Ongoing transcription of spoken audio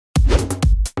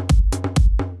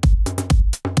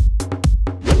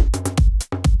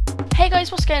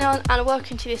going on, and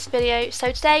welcome to this video.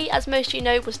 So today, as most of you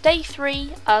know, was day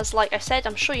 3, as like I said,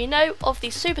 I'm sure you know, of the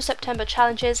Super September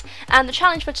challenges, and the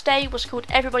challenge for today was called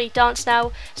Everybody Dance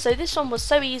Now. So this one was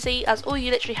so easy, as all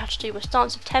you literally had to do was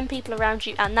dance with 10 people around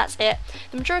you, and that's it.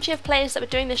 The majority of players that were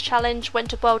doing this challenge went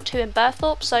to World 2 in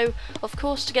Burthorpe, so of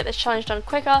course to get this challenge done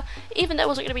quicker, even though it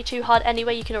wasn't going to be too hard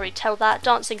anyway, you can already tell that.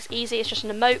 Dancing's easy, it's just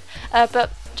an emote,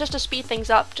 but just to speed things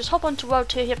up, just hop onto World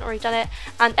 2 if you haven't already done it,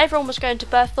 and everyone was going to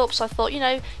Burthorpe, so I thought, you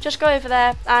know, just go over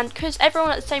there, and because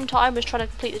everyone at the same time was trying to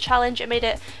complete the challenge, it made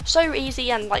it so easy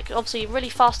and like obviously really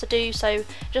fast to do, so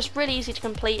just really easy to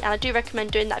complete, and I do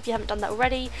recommend doing that if you haven't done that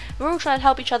already. We're all trying to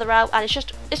help each other out, and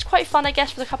it's quite fun, I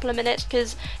guess, for a couple of minutes,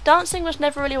 because dancing was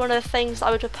never really one of the things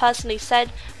I would have personally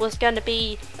said was going to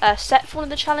be set for one of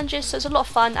the challenges, so it's a lot of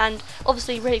fun, and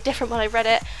obviously really different when I read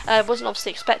it. Wasn't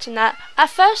obviously expecting that.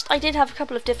 At first I did have a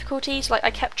couple of difficulties, like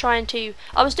I kept trying to,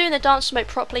 I was doing the dance mode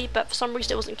properly, but for some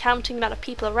reason it wasn't counting the amount of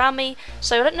people around me,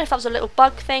 so I don't know if that was a little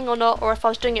bug thing or not, or if I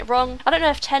was doing it wrong. I don't know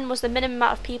if 10 was the minimum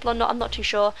amount of people or not, I'm not too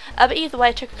sure, but either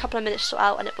way it took a couple of minutes to sort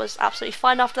out, and it was absolutely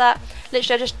fine after that.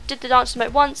 Literally I just did the dance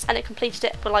mode once and it completed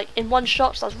it like in one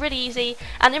shot, so that was really easy,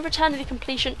 and in return for the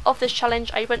completion of this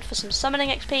challenge I went for some summoning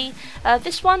XP.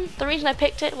 This one, the reason I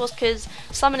picked it was because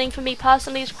summoning for me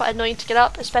personally is quite annoying to get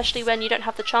up, especially when you don't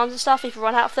have the charms and stuff if you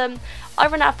run out of them. I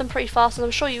run out of them pretty fast, as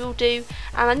I'm sure you all do,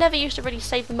 and I never used to really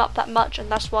save them up that much,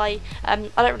 and that's why I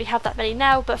don't really have that many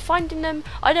now, but finding them,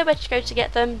 I know where to go to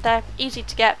get them. They're easy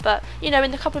to get, but you know,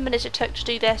 in the couple of minutes it took to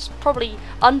do this, probably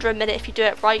under a minute if you do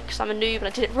it right, because I'm a noob and I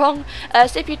did it wrong,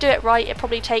 so if you do it right it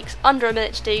probably takes under a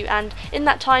minute to do, and in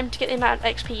that time to get the amount of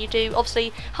XP you do, obviously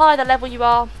higher the level you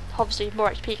are, obviously more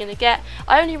XP you're going to get.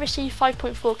 I only received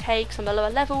 5.4k because I'm a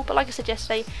lower level, but like I said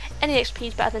yesterday, any XP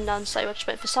is better than none, so I just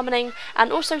went for summoning.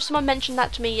 And also someone mentioned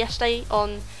that to me yesterday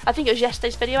on, I think it was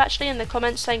yesterday's video actually, in the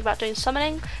comments saying about doing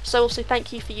summoning, so also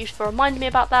thank you for reminding me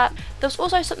about that. There was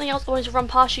also something else I wanted to run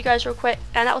past you guys real quick,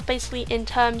 and that was basically in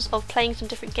terms of playing some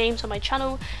different games on my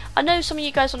channel. I know some of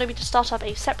you guys wanted me to start up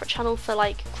a separate channel for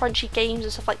like crunchy games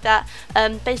and stuff like that,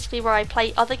 basically where I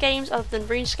play other games other than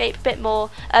RuneScape, a bit more,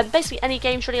 basically any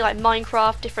games really, like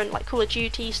Minecraft, different like Call of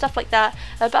Duty, stuff like that,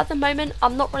 but at the moment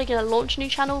I'm not really going to launch a new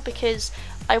channel because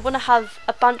I want to have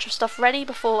a bunch of stuff ready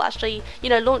before actually, you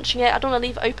know, launching it. I don't want to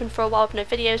leave it open for a while with no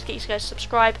videos, get you guys to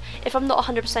subscribe if I'm not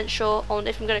 100% sure on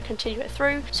if I'm going to continue it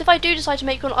through. So if I do decide to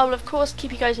make one, I will of course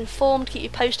keep you guys informed, keep you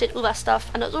posted, all that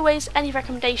stuff, and as always, any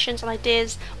recommendations and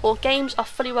ideas or games are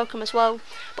fully welcome as well.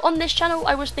 But on this channel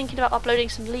I was thinking about uploading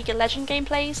some League of Legends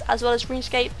gameplays as well as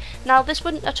RuneScape. Now this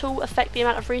wouldn't at all affect the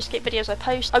amount of RuneScape videos I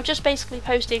post. I would just basically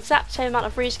post the exact same amount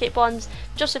of RuneScape ones,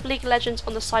 just with League of Legends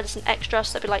on the side as an extra,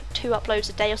 so it'd be like 2 uploads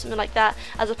a day or something like that,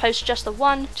 as opposed to just the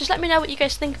one. Just let me know what you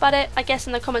guys think about it, I guess,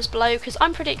 in the comments below, because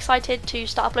I'm pretty excited to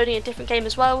start uploading a different game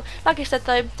as well. Like I said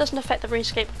though, it doesn't affect the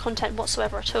RuneScape content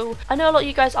whatsoever at all. I know a lot of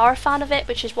you guys are a fan of it,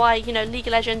 which is why, you know, League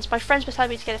of Legends, my friends were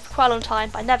telling me to get it for quite a long time,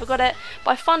 but I never got it.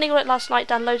 But I finally got it last night,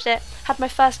 downloaded it, had my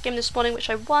first game this morning which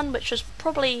I won, which was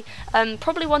probably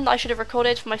one that I should have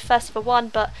recorded for my first ever one,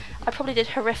 but I probably did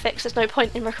horrific, so there's no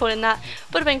point in recording that.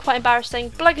 Would have been quite embarrassing.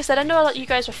 But like I said, I know a lot of you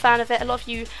guys are a fan of it, a lot of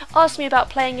you asked me about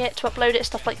playing it, to upload it,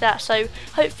 stuff like that, so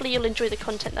hopefully you'll enjoy the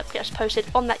content that gets posted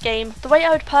on that game. The way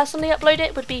I would personally upload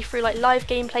it would be through like live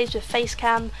gameplays with face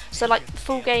cam, so like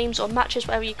full games or matches,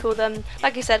 whatever you call them.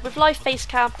 Like I said, with live face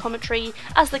cam commentary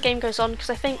as the game goes on, because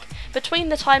I think between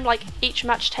the time like each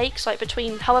match takes, like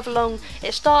between however long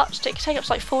it starts, it can take up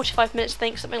to like 45 minutes I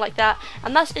think, something like that,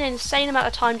 and that's an insane amount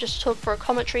of time just to talk for a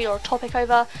commentary or a topic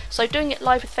over, so doing it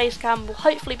live with face cam will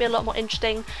hopefully be a lot more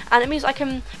interesting, and it means I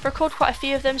can record quite a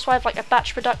few of them, so I have like a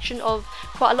batch production of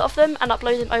quite a lot of them and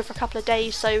upload them over a couple of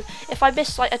days, so if I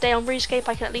miss like a day on RuneScape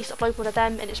I can at least upload one of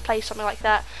them in its place, something like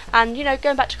that. And you know,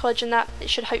 going back to college and that, it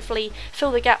should hopefully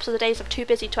fill the gaps of the days I'm too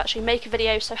busy to actually make a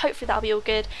video, so hopefully that'll be all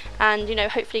good, and you know,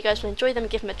 hopefully you guys will enjoy them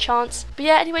and give them a chance. But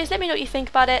yeah, anyways, let me know what you think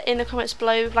about it in the comments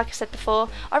below. Like I said before,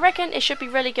 I reckon it should be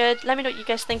really good. Let me know what you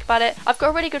guys think about it. I've got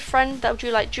a really good friend that will do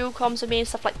like dual comms with me and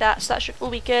stuff like that, so that should all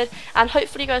be good, and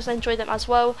hopefully you guys will enjoy them as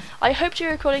well. I hope to be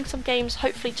recording some games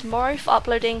hopefully tomorrow for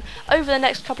uploading over the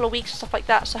next couple of weeks and stuff like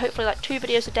that, so hopefully like 2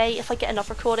 videos a day if I get enough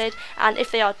recorded and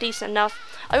if they are decent enough.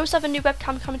 I also have a new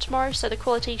webcam coming tomorrow, so the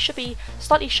quality should be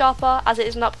slightly sharper, as it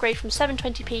is an upgrade from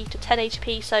 720p to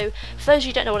 1080p, so for those of you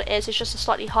who don't know what it is, it's just a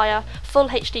slightly higher full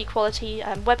HD quality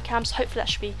webcam, so hopefully that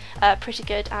should be pretty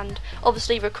good, and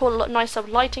obviously record a lot nicer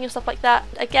lighting and stuff like that.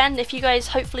 Again, if you guys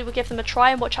hopefully will give them a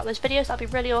try and watch out those videos, that'd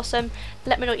be really awesome.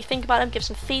 Let me know what you think about them, give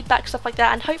some feedback, stuff like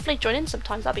that, and hopefully join in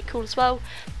sometimes, that'd be cool as well.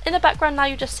 In the background background now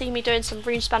you'll just see me doing some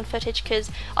RuneSpan footage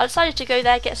because I decided to go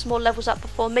there, get some more levels up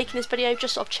before making this video,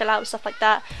 just sort of chill out and stuff like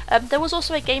that. There was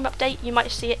also a game update, you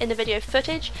might see it in the video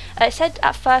footage. It said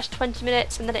at first 20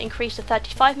 minutes and then it increased to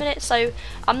 35 minutes, so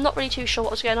I'm not really too sure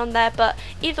what was going on there, but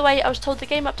either way I was told the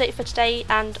game update for today,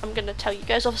 and I'm going to tell you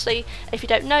guys obviously, if you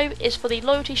don't know, is for the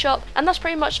loyalty shop, and that's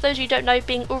pretty much, for those of you who don't know,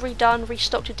 being all redone,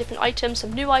 restocked with different items,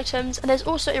 some new items, and there's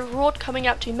also a reward coming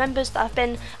out to members that have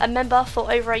been a member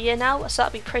for over a year now, so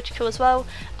that'll be pretty cool as well.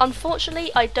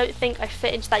 Unfortunately, I don't think I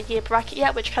fit into that year bracket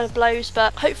yet, which kind of blows,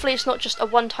 but hopefully it's not just a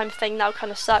one-time thing that'll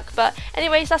kind of suck. But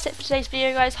anyways, that's it for today's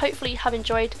video, guys. Hopefully you have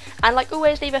enjoyed, and like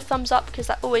always, leave a thumbs up because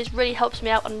that always really helps me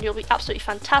out and you'll be absolutely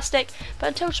fantastic. But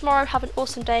until tomorrow, have an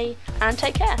awesome day and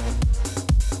take care.